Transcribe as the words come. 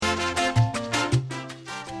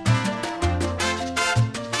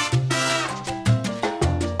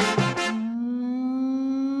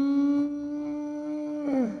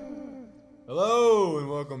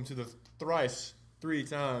welcome to the three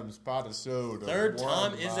times Potasode. Third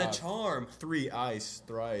time is a charm. Three ice,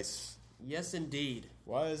 thrice. Yes, indeed.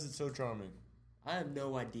 Why is it so charming? I have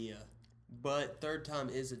no idea, but third time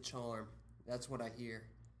is a charm. That's what I hear.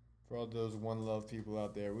 For all those One Love people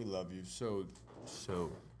out there, we love you so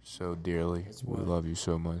dearly. We love you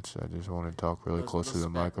so much. I just want to talk really close to the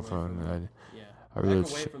microphone. I really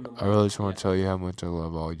just want to tell you how much I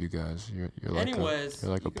love all you guys. You're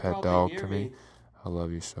like a pet dog to me. I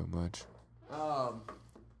love you so much.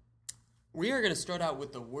 We are going to start out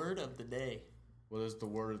with the word of the day. What is the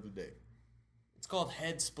word of the day? It's called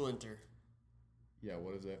head splinter. Yeah,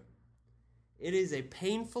 what is that? It is a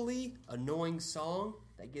painfully annoying song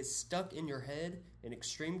that gets stuck in your head in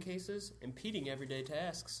extreme cases, impeding everyday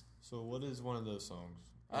tasks. So what is one of those songs?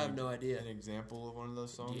 I have no idea. An example of one of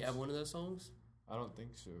those songs? Do you have one of those songs? I don't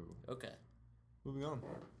think so. Okay. Moving on.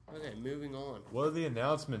 Okay, moving on. What are the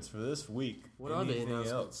announcements for this week? What are the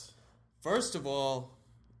announcements? First of all,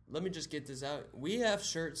 let me just get this out. We have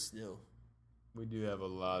shirts still. We do have a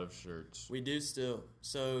lot of shirts. We do still.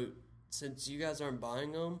 So, since you guys aren't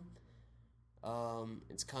buying them,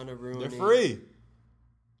 it's kind of ruining... They're free!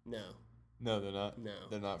 No. No, they're not? No.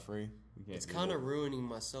 They're not free? It's kind of ruining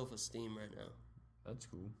my self-esteem right now. That's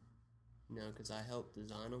cool. Because I helped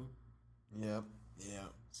design them. Yep. Yeah.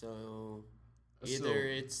 So, either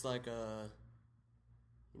it's like a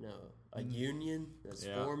union that's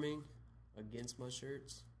forming against my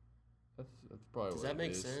shirts. That's probably Does what that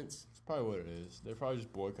make it is. sense? That's probably what it is. They're probably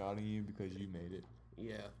just boycotting you because you made it.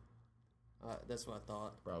 Yeah. That's what I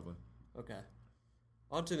thought. Probably. Okay.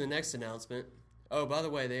 On to the next announcement. Oh, by the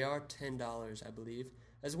way, they are $10, I believe,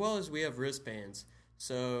 as well as we have wristbands.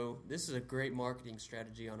 So this is a great marketing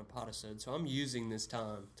strategy on a Potasode. So I'm using this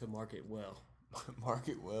time to market well.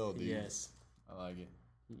 Market well, dude. Yes. I like it.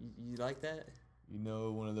 You like that? You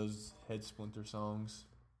know one of those head splinter songs?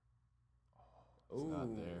 Oh, it's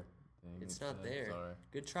not there. Dang, it's not there. Sorry.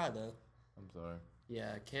 Good try, though. I'm sorry.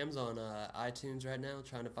 Yeah, Cam's on iTunes right now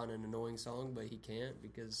trying to find an annoying song, but he can't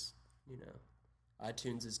because,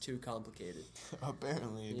 iTunes is too complicated.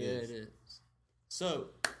 Apparently it is. Yeah, it is.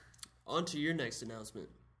 So, on to your next announcement.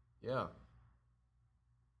 Yeah.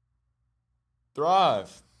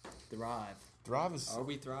 Thrive. Thrive is... Are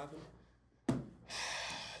we thriving?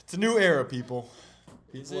 It's a new era, people.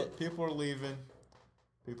 People are leaving.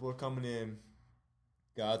 People are coming in.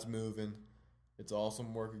 God's moving. It's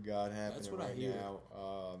awesome work of God happening. That's what right I hear.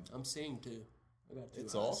 Now. I'm seeing too. I got 2 eyes.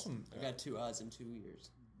 It's awesome. I got 2 eyes and 2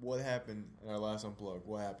 ears. What happened in our last Unplugged?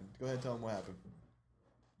 What happened? Go ahead and tell them what happened.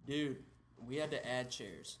 Dude, we had to add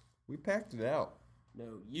chairs. We packed it out.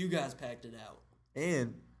 No, you guys packed it out.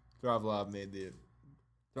 And Thrive Live made the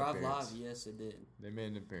Thrive appearance. Live, yes, it did. They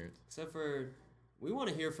made an appearance. Except for, we want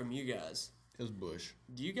to hear from you guys. It was Bush.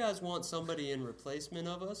 Do you guys want somebody in replacement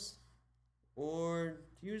of us? Or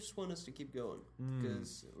do you just want us to keep going?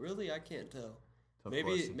 Because really, I can't tell.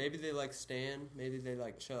 Maybe they like Stan. Maybe they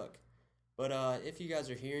like Chuck. But if you guys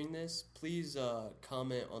are hearing this, please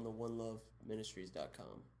comment on the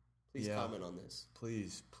oneloveministries.com. Please comment on this.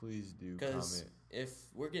 Please do comment. Because if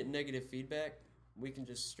we're getting negative feedback, we can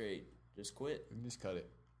just quit. We can just cut it.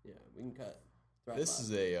 Yeah, we can cut. This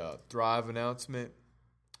is a Thrive announcement.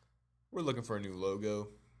 We're looking for a new logo.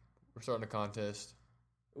 We're starting a contest.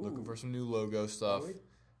 Ooh. Looking for some new logo stuff.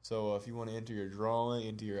 So if you want to enter your drawing,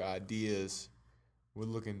 enter your ideas, we're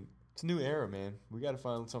looking. It's a new era, man. We got to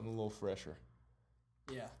find something a little fresher.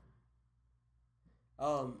 Yeah.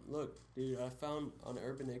 Look, dude, I found on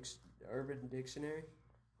Urban Dictionary.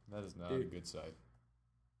 That is not a good site.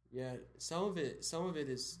 Yeah, some of it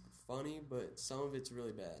is funny, but some of it's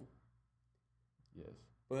really bad. Yes.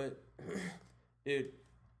 But, dude,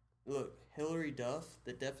 look, Hillary Duff,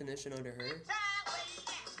 the definition under her.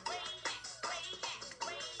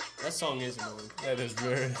 That song is annoying. That is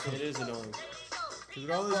very. It is annoying. Because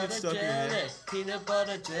it always gets stuck in your head. Peanut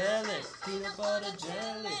butter jelly, peanut butter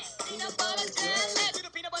jelly, peanut butter jelly.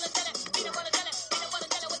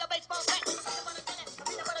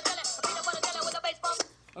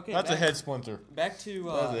 Okay, that's a head splinter. Back to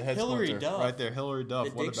Hillary Duff. Right there, Hillary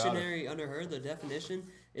Duff. The dictionary under her, the definition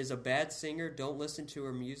is a bad singer. Don't listen to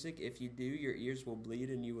her music. If you do, your ears will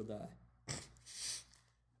bleed and you will die.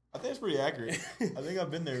 I think it's pretty accurate. I think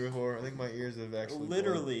I've been there before. I think my ears have actually...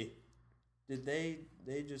 Literally. Did they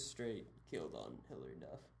just straight killed on Hillary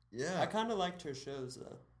Duff. Yeah. I kind of liked her shows,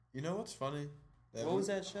 though. You know what's funny? What was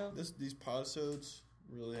that show? These Potasodes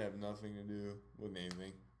really have nothing to do with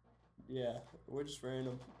anything. Yeah, we're just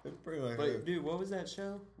random. It's pretty much... But, dude, what was that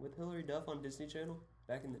show with Hillary Duff on Disney Channel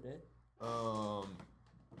back in the day? I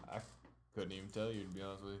couldn't even tell you, to be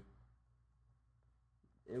honest with you.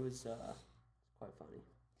 It was quite funny.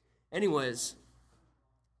 Anyways,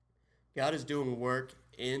 God is doing work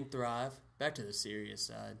in Thrive. Back to the serious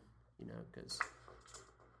side, because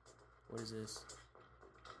what is this?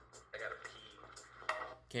 I gotta pee.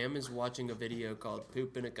 Cam is watching a video called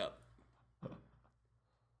Poop in a Cup. I'm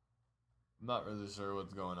not really sure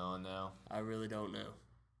what's going on now. I really don't know.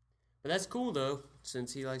 But that's cool, though,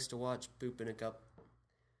 since he likes to watch Poop in a Cup.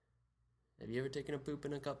 Have you ever taken a poop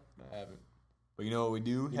in a cup? I haven't. But you know what we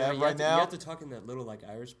do You have right now? You have to talk in that little,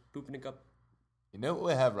 Irish poop in a cup. You know what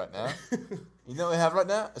we have right now? You know what we have right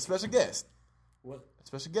now? A special guest. What? A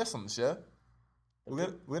special guest on the show.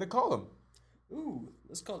 We're gonna call him. Ooh,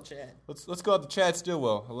 let's call Chad. Let's call it the Chad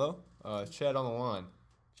Stillwell. Hello? Chad on the line.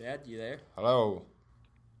 Chad, you there? Hello?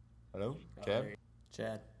 Hello? Oh, Chad?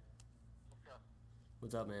 Chad. What's up?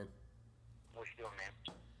 What's up, man? What you doing, man?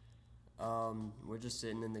 We're just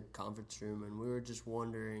sitting in the conference room, and we were just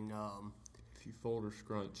wondering, If you fold or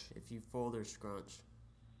scrunch. if you fold or scrunch.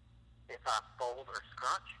 If I fold or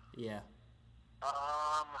scrunch? Yeah.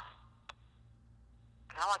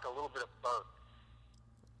 Kind of like a little bit of both.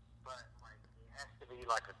 But, it has to be, a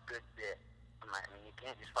good bit. You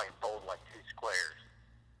can't just, fold, 2 squares.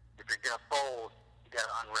 If you're gonna fold, you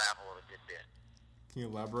gotta unravel it a good bit. Can you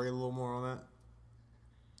elaborate a little more on that?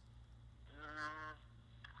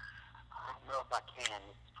 I don't know if I can.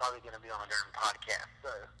 It's probably gonna be on a different podcast,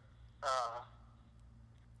 so, I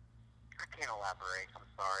can't elaborate. I'm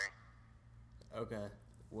sorry. Okay.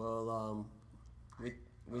 Well, we I do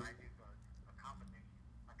both. A combination.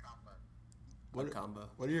 A combo. what combo?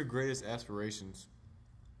 What are your greatest aspirations?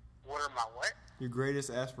 What are my what? Your greatest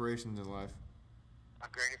aspirations in life? My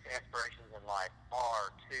greatest aspirations in life are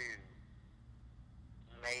to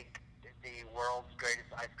make the world's greatest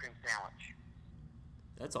ice cream sandwich.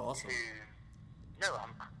 That's awesome. No,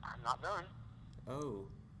 I'm not done. Oh.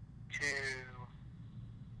 To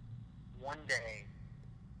one day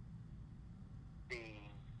the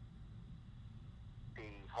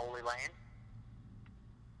Holy Land.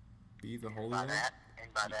 Be the Holy By Lamb? that,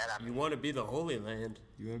 and by that I You mean want to be the Holy Land.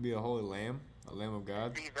 You want to be a holy lamb? A lamb of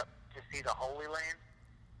God? to see the Holy Land.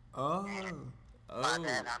 Oh. By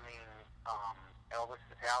that I mean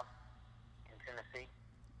Elvis's house in Tennessee.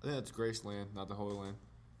 I think that's Graceland, not the Holy Land.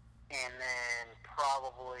 And then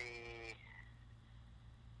probably,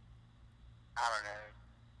 I don't know,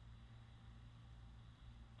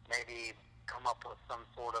 maybe come up with some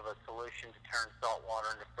sort of a solution to turn salt water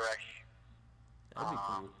into fresh. That'd be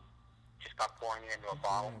cool. Just by pouring it into a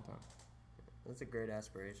bottle. That's a great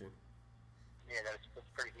aspiration. Yeah, that's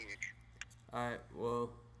pretty huge. All right.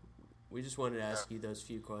 Well, we just wanted to ask you those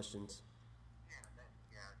few questions.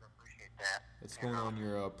 Yeah, I appreciate that. It's going on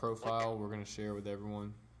your profile. We're going to share with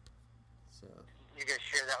everyone. So. You guys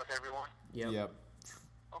share that with everyone? Yep.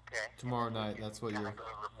 Okay. Tomorrow night, that's what you're... you're... Go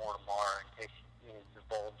over it more tomorrow in case you need to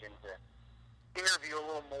divulge into interview a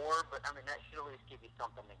little more, but that should at least give you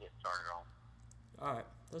something to get started on. All right.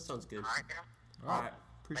 That sounds good. All right, guys? All right.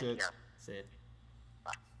 Appreciate it. See it.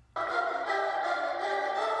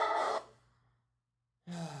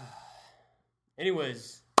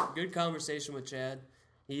 Anyways, good conversation with Chad.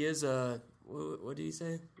 He is what did he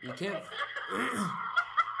say? You can't.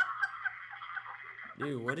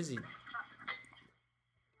 Dude, what is he?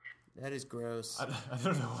 That is gross. I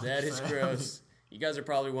don't know. That is gross. You guys are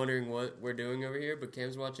probably wondering what we're doing over here, but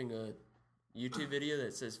Cam's watching a YouTube video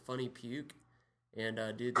that says "funny puke," and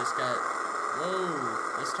dude, this guy.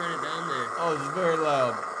 Whoa! Let's turn it down there. Oh, it's very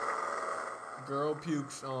loud. Girl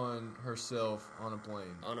pukes on herself on a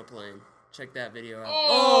plane. On a plane. Check that video out.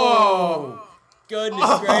 Oh!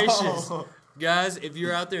 Goodness gracious. Guys, if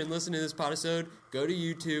you're out there and listening to this podisode, go to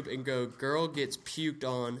YouTube and go, girl gets puked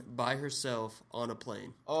on by herself on a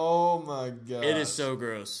plane. Oh my god. It is so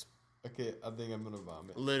gross. Okay, I think I'm going to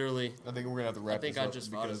vomit. Literally. I think we're going to have to wrap this up. I think I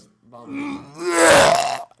just vomited.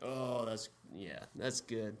 Oh, that's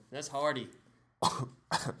good. That's hearty.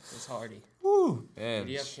 That's hearty. Woo! Man.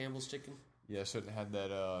 Do you have Campbell's chicken? Yeah, I should have had that,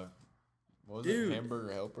 what was Dude. it,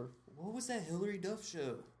 Hamburger Helper? What was that Hillary Duff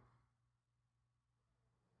show?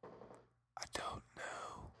 I don't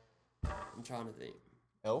know. I'm trying to think.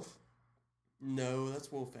 Elf? No,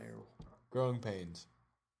 that's Will Ferrell. Growing Pains.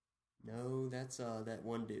 No, that's that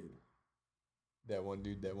one dude. That one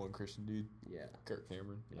dude, that one Christian dude? Yeah. Kirk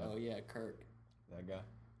Cameron. Yeah. Oh, yeah, Kirk. That guy.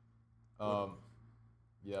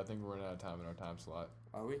 Yeah, I think we're running out of time in our time slot.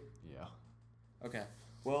 Are we? Yeah. Okay.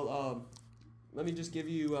 Well, let me just give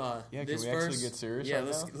you this verse. Can we actually get serious right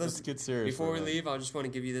now? Let's get serious. Before we leave, I just want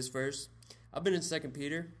to give you this verse. I've been in 2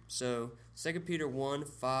 Peter, so 2 Peter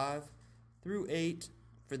 1:5-8.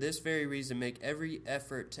 For this very reason, make every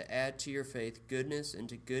effort to add to your faith goodness, and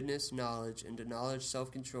to goodness knowledge, and to knowledge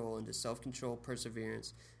self-control, and to self-control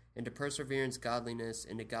perseverance, and to perseverance godliness,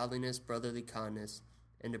 and to godliness brotherly kindness,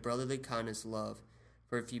 and to brotherly kindness love.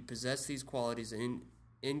 For if you possess these qualities in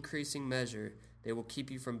increasing measure, they will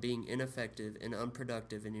keep you from being ineffective and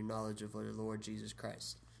unproductive in your knowledge of our Lord Jesus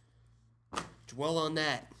Christ. Dwell on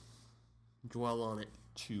that. Dwell on it.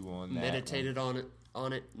 Chew on that. Meditated on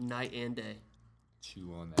it night and day.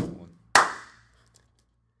 Chew on that one.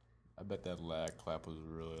 I bet that lag clap was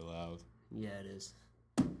really loud. Yeah, it is.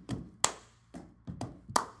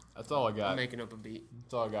 That's all I got. I'm making up a beat.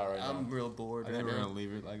 That's all I got right now. I'm real bored right now. I think we're gonna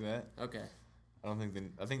leave it like that. Okay.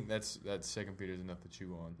 I think that's 2 Peter's enough to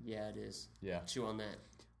chew on. Yeah, it is. Yeah. Chew on that.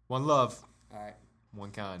 One love. All right. One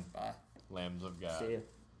kind. Bye. Lambs of God. See ya.